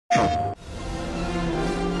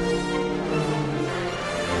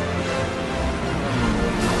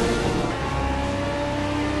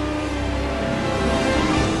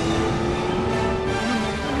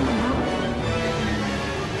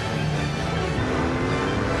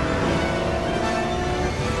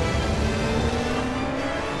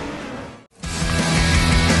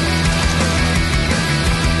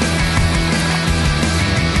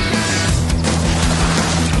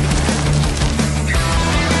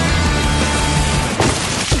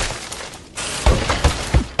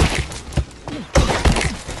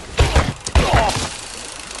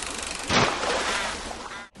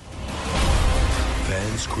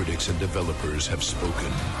Critics and developers have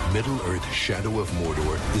spoken. Middle-earth: Shadow of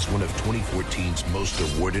Mordor is one of 2014's most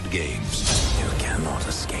awarded games. You cannot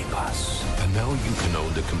escape us. And now you can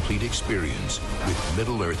own the complete experience with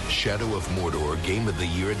Middle-earth: Shadow of Mordor Game of the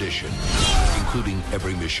Year Edition, including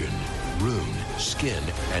every mission, rune, skin,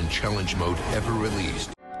 and challenge mode ever released.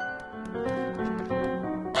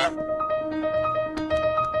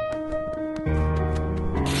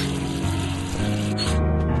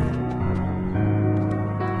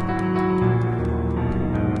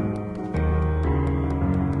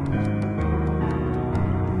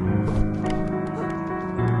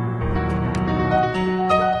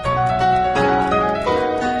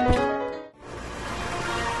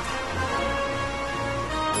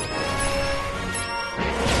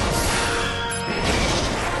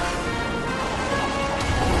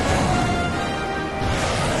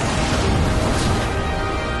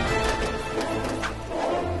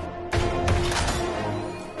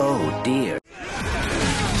 Oh dear.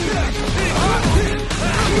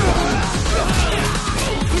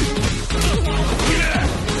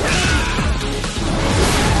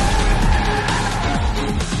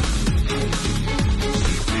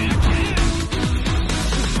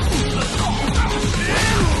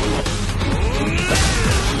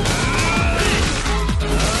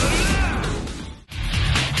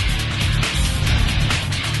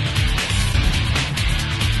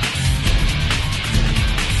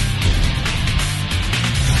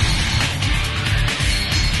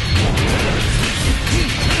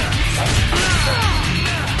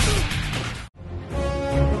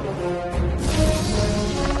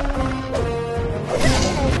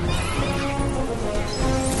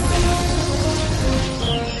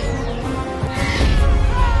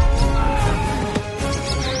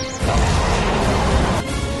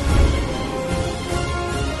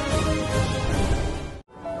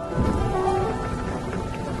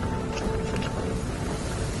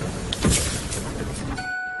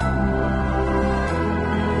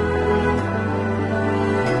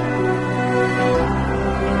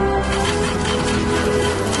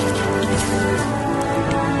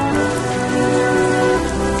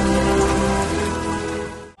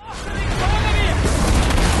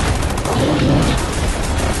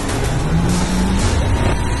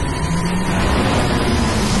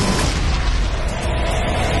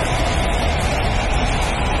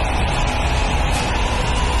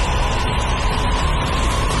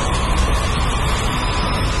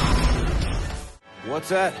 What's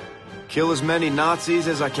that? Kill as many Nazis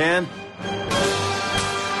as I can?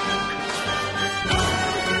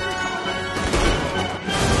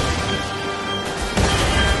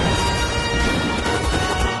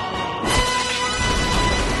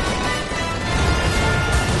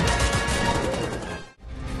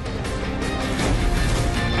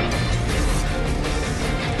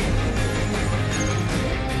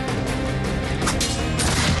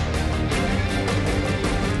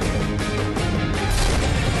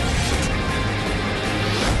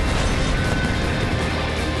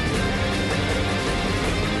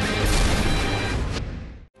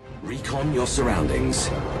 Recon your surroundings.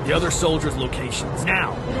 The other soldiers' locations,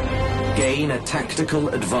 now! Gain a tactical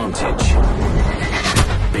advantage.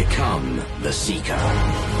 Become the Seeker.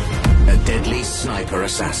 A deadly sniper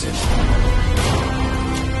assassin.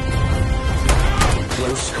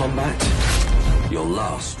 Close combat, your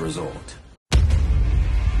last resort.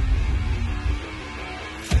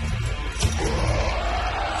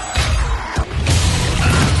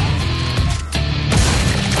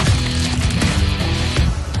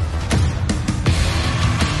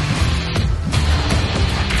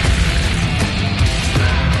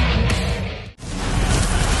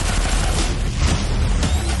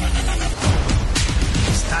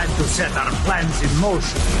 To set our plans in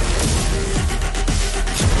motion.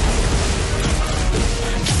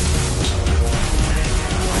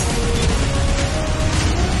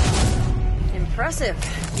 Impressive.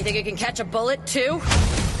 You think you can catch a bullet, too?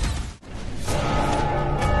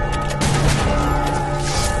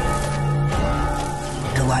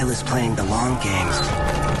 Do Lila's playing the long games.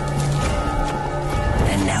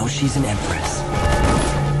 And now she's an empress.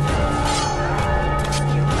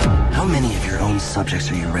 How many of your own subjects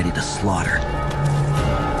are you ready to slaughter?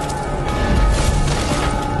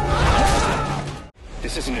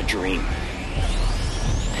 This isn't a dream.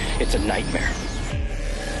 It's a nightmare.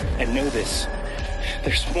 And know this,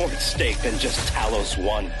 there's more at stake than just Talos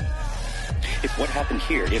 1. If what happened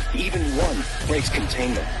here, if even one breaks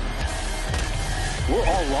containment, we're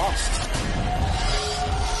all lost.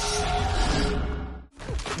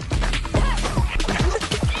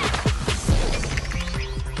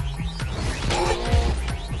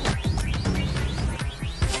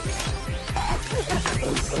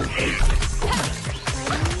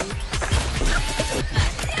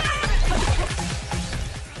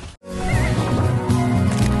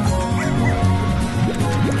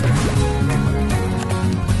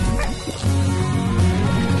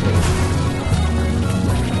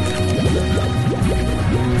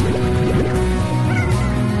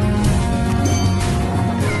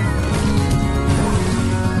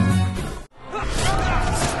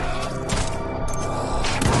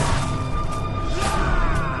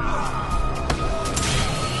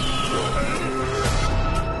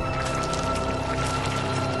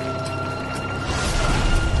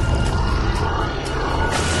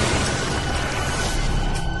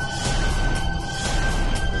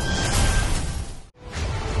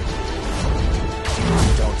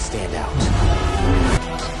 Stand out.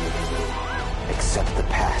 Accept the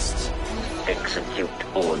past. Execute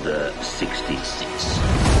Order 66.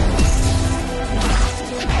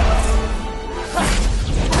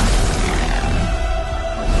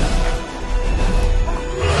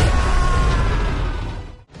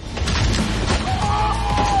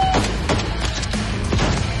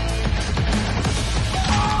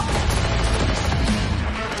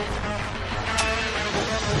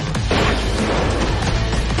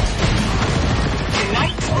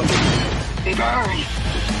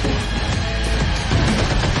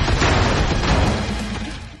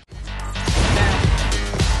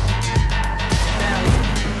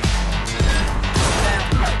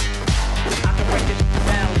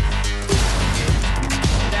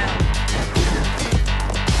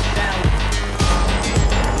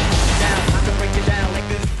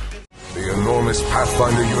 The enormous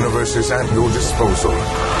Pathfinder universe is at your disposal.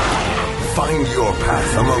 Find your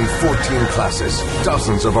path among 14 classes,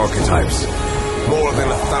 dozens of archetypes, more than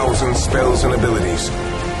 1,000 spells and abilities,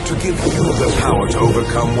 to give you the power to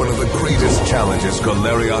overcome one of the greatest challenges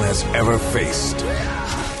Galarion has ever faced.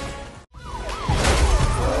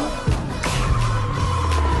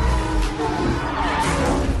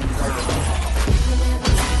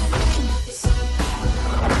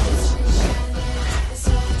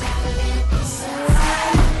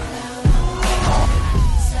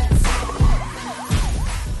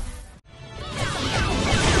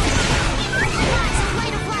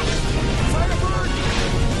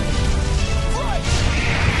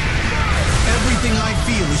 Everything I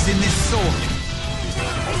feel is in this sword.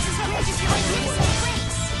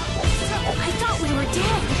 I thought we were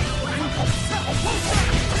dead.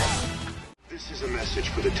 This is a message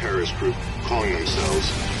for the terrorist group calling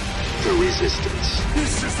themselves the Resistance.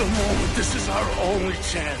 This is the moment. This is our only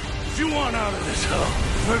chance. If you want out of this hell,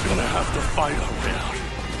 we're gonna have to fight our way out.